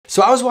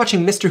So I was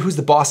watching Mr. Who's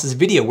the Boss's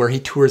video where he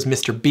tours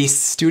Mr.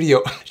 Beast's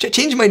studio. Should I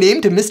change my name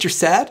to Mr.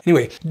 Sad?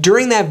 Anyway,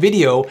 during that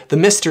video, the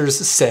Misters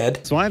said,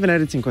 so I have an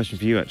editing question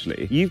for you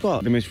actually. You've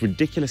got the most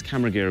ridiculous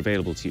camera gear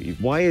available to you.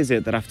 Why is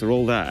it that after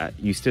all that,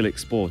 you still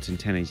export in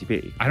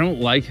 1080p? I don't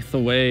like the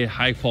way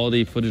high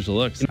quality footage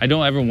looks. I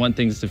don't ever want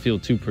things to feel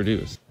too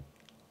produced.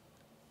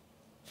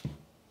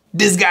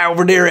 This guy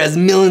over there has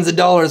millions of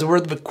dollars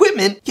worth of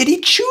equipment, yet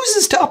he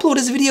chooses to upload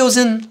his videos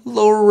in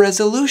lower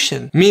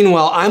resolution.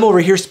 Meanwhile, I'm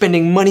over here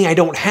spending money I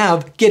don't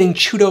have, getting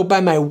chewed out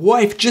by my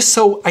wife just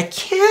so I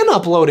can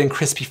upload in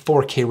crispy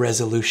 4K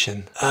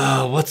resolution.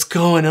 What's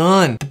going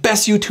on? The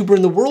best YouTuber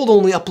in the world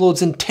only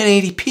uploads in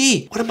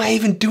 1080p. What am I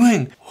even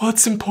doing?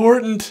 What's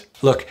important?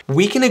 Look,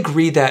 we can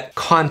agree that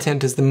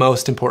content is the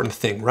most important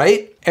thing,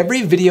 right?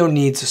 Every video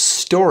needs a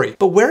story,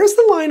 but where is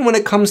the line when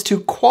it comes to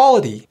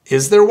quality?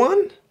 Is there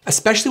one?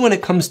 Especially when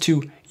it comes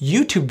to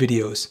YouTube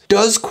videos.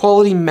 Does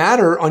quality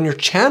matter on your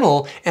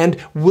channel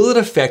and will it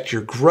affect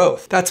your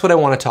growth? That's what I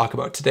want to talk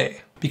about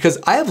today. Because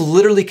I have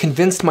literally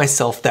convinced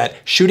myself that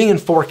shooting in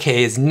 4K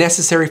is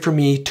necessary for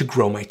me to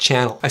grow my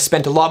channel. I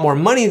spent a lot more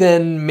money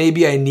than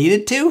maybe I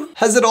needed to.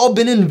 Has it all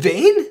been in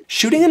vain?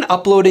 Shooting and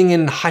uploading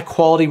in high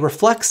quality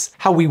reflects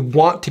how we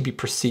want to be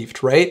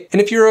perceived, right?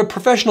 And if you're a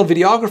professional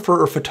videographer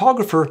or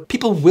photographer,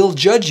 people will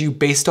judge you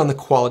based on the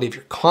quality of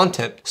your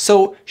content.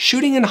 So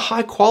shooting in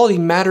high quality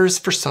matters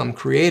for some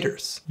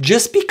creators.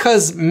 Just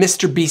because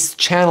Mr. Beast's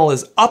channel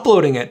is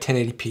uploading at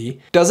 1080p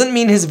doesn't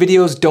mean his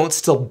videos don't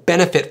still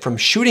benefit from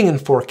shooting in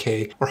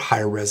 4K or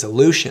higher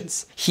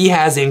resolutions. He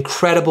has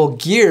incredible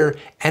gear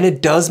and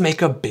it does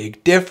make a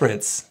big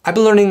difference. I've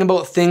been learning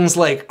about things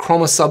like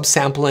chroma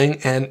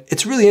subsampling and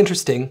it's really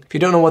interesting. If you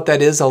don't know what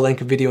that is, I'll link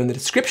a video in the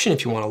description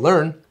if you want to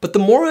learn. But the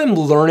more I'm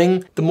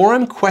learning, the more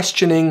I'm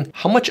questioning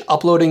how much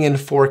uploading in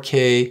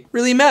 4K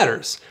really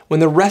matters when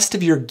the rest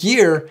of your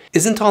gear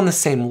isn't on the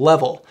same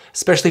level,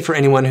 especially for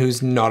anyone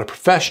who's not a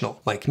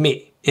professional like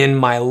me. In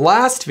my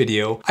last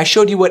video, I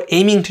showed you what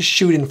aiming to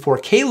shoot in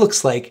 4K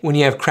looks like when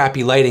you have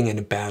crappy lighting and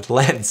a bad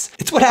lens.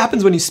 It's what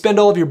happens when you spend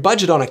all of your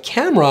budget on a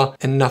camera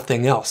and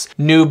nothing else.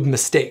 Noob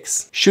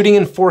mistakes. Shooting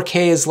in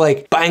 4K is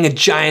like buying a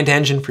giant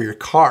engine for your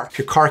car. If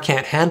your car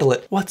can't handle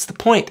it, what's the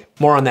point?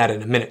 More on that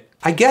in a minute.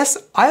 I guess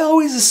I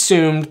always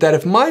assumed that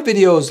if my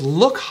videos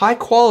look high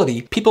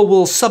quality, people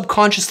will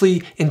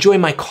subconsciously enjoy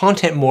my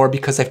content more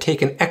because I've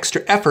taken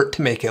extra effort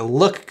to make it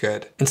look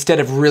good, instead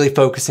of really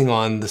focusing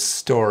on the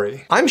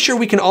story. I'm sure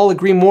we can all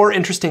agree more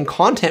interesting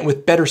content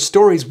with better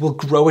stories will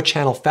grow a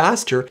channel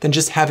faster than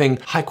just having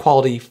high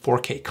quality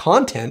 4K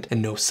content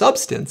and no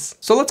substance.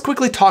 So let's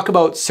quickly talk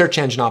about search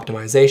engine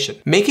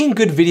optimization. Making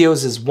good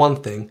videos is one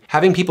thing,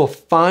 having people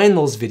find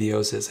those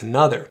videos is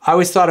another. I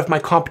always thought if my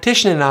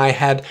competition and I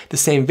had the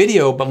same video,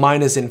 but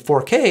mine is in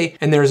 4K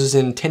and theirs is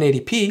in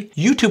 1080p,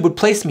 YouTube would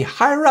place me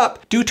higher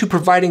up due to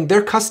providing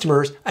their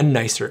customers a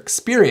nicer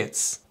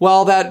experience.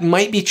 While that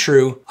might be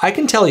true, I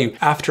can tell you,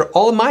 after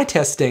all of my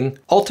testing,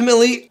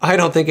 ultimately, I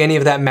don't think any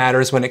of that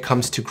matters when it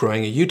comes to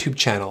growing a YouTube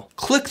channel.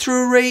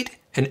 Click-through rate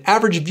and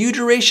average view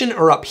duration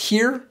are up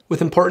here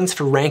with importance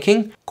for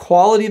ranking.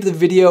 Quality of the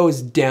video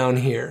is down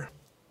here.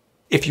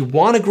 If you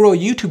want to grow a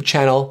YouTube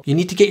channel, you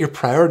need to get your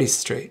priorities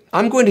straight.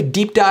 I'm going to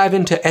deep dive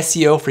into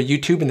SEO for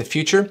YouTube in the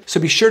future, so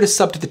be sure to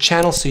sub to the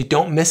channel so you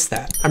don't miss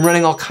that. I'm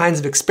running all kinds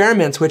of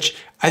experiments, which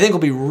I think will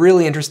be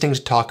really interesting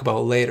to talk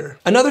about later.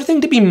 Another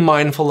thing to be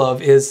mindful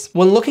of is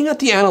when looking at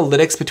the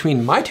analytics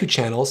between my two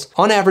channels,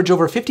 on average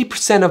over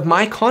 50% of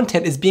my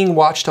content is being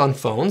watched on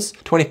phones,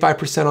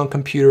 25% on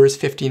computers,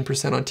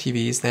 15% on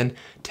TVs, then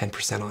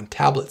 10% on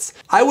tablets.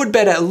 I would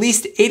bet at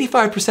least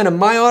 85% of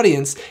my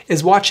audience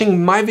is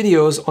watching my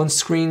videos on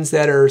screens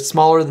that are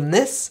smaller than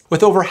this,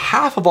 with over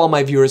half of all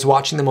my viewers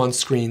watching them on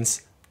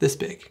screens this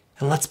big.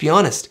 And let's be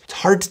honest, it's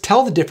hard to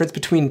tell the difference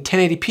between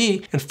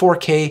 1080p and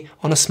 4K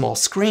on a small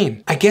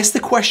screen. I guess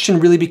the question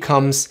really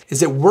becomes,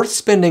 is it worth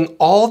spending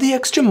all the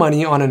extra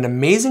money on an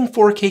amazing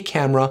 4K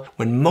camera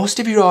when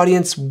most of your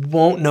audience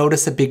won't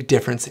notice a big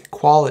difference in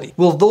quality?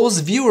 Will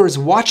those viewers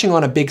watching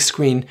on a big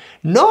screen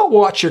not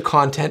watch your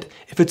content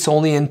if it's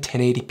only in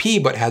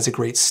 1080p but has a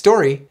great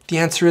story? The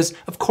answer is,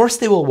 of course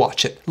they will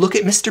watch it. Look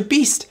at Mr.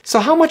 Beast. So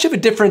how much of a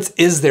difference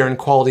is there in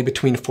quality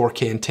between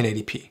 4K and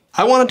 1080p?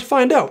 I wanted to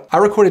find out. I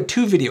recorded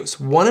two videos,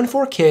 one in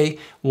 4K,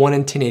 one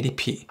in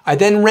 1080p. I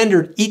then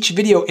rendered each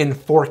video in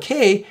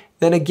 4K,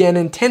 then again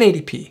in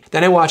 1080p.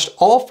 Then I watched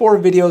all four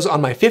videos on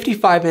my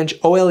 55-inch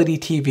OLED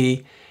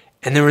TV,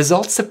 and the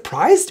results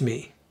surprised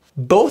me.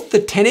 Both the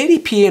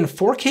 1080p and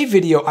 4K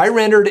video I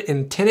rendered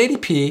in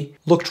 1080p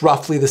looked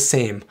roughly the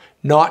same,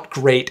 not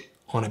great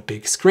on a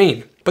big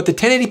screen. But the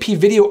 1080p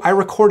video I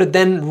recorded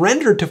then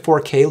rendered to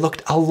 4K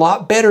looked a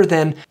lot better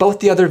than both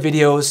the other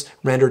videos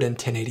rendered in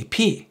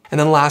 1080p. And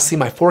then lastly,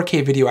 my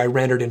 4K video I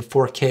rendered in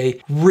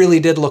 4K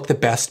really did look the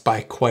best by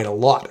quite a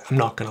lot, I'm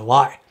not gonna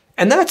lie.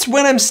 And that's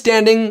when I'm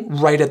standing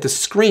right at the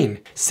screen.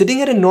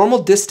 Sitting at a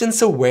normal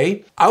distance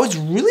away, I was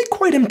really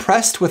quite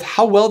impressed with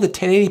how well the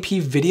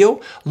 1080p video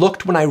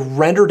looked when I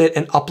rendered it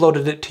and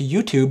uploaded it to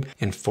YouTube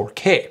in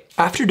 4K.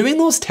 After doing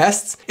those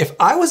tests, if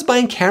I was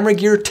buying camera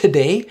gear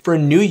today for a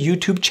new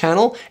YouTube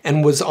channel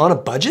and was on a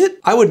budget,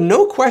 I would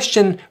no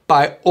question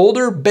buy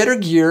older, better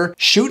gear,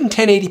 shoot in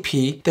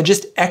 1080p, then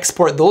just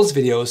export those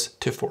videos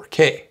to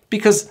 4K.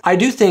 Because I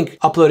do think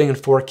uploading in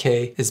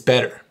 4K is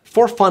better.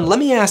 For fun, let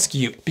me ask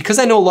you, because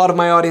I know a lot of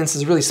my audience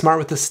is really smart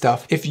with this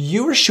stuff, if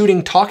you were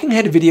shooting talking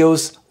head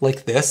videos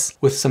like this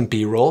with some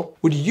B-roll,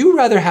 would you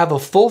rather have a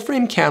full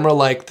frame camera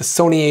like the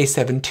Sony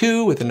a7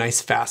 II with a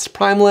nice fast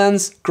prime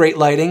lens, great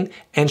lighting,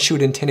 and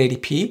shoot in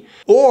 1080p?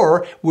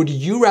 Or would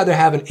you rather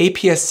have an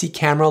APS-C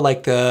camera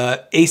like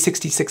the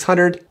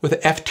a6600 with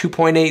an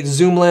f2.8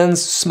 zoom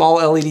lens, small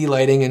LED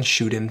lighting, and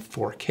shoot in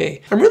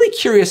 4K? I'm really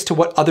curious to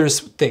what others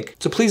think,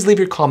 so please leave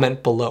your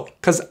comment below,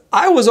 because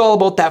I was all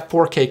about that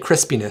 4K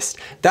crispiness.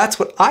 That's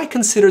what I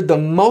considered the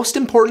most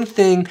important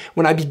thing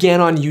when I began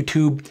on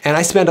YouTube, and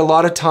I spent a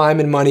lot of time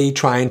and money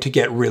trying to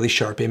get really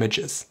sharp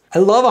images. I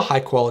love a high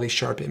quality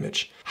sharp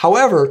image.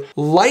 However,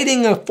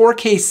 lighting a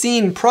 4K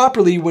scene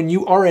properly when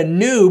you are a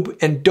noob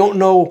and don't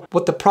know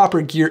what the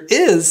proper gear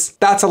is,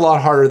 that's a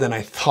lot harder than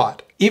I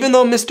thought. Even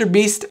though Mr.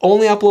 Beast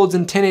only uploads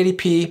in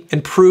 1080p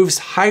and proves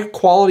high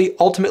quality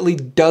ultimately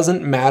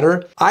doesn't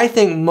matter, I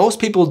think most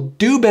people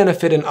do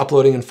benefit in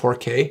uploading in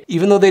 4K,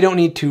 even though they don't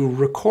need to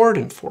record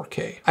in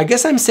 4K. I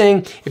guess I'm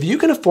saying if you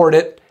can afford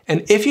it,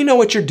 and if you know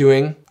what you're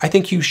doing, I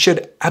think you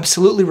should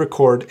absolutely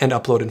record and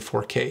upload in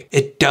 4K.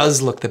 It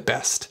does look the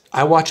best.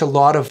 I watch a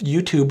lot of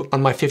YouTube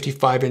on my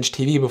 55-inch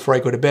TV before I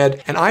go to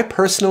bed, and I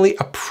personally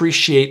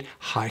appreciate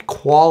high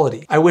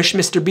quality. I wish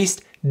Mr.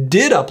 Beast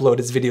did upload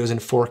his videos in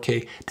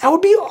 4K. That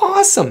would be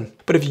awesome.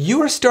 But if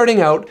you are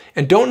starting out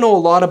and don't know a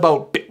lot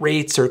about bit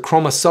rates or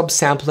chroma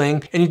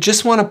subsampling, and you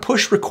just want to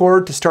push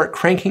record to start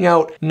cranking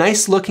out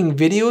nice looking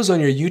videos on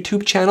your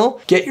YouTube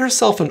channel, get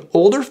yourself an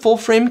older full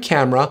frame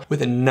camera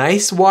with a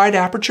nice wide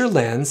aperture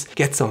lens,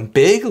 get some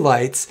big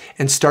lights,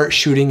 and start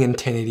shooting in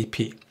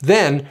 1080p.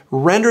 Then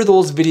render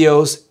those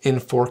videos in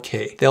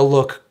 4K. They'll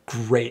look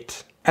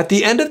great. At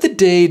the end of the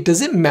day, does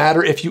it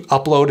matter if you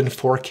upload in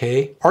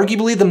 4K?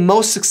 Arguably the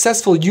most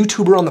successful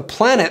YouTuber on the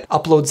planet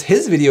uploads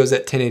his videos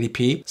at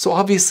 1080p, so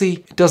obviously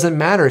it doesn't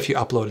matter if you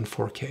upload in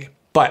 4K.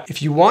 But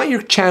if you want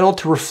your channel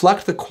to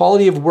reflect the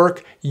quality of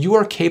work you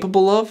are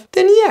capable of,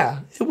 then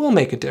yeah, it will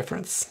make a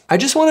difference. I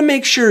just want to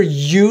make sure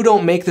you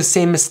don't make the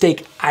same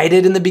mistake I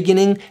did in the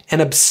beginning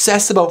and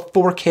obsess about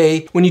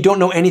 4K when you don't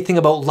know anything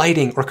about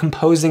lighting or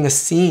composing a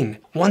scene.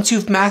 Once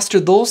you've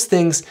mastered those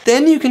things,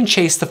 then you can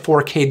chase the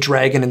 4K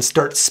dragon and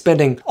start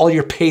spending all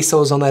your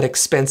pesos on that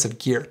expensive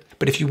gear.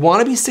 But if you want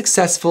to be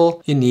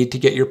successful, you need to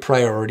get your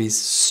priorities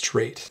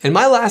straight. In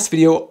my last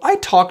video, I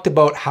talked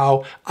about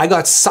how I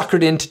got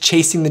suckered into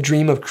chasing the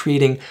dream of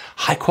creating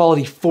high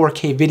quality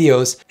 4K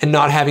videos and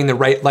not having the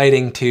right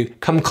lighting to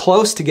come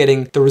close to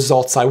getting the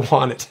results I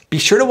wanted. Be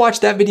sure to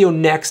watch that video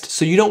next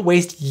so you don't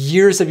waste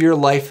years of your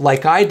life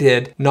like I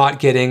did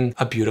not getting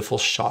a beautiful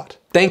shot.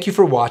 Thank you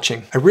for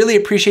watching. I really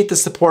appreciate the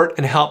support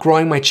and help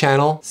growing my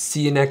channel.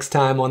 See you next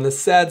time on the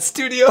Sad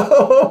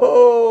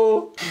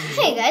Studio.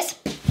 Hey guys,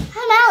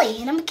 I'm Allie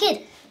and I'm a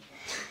kid.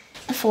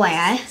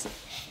 FYI,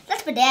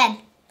 that's my dad.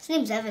 His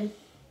name's Evan.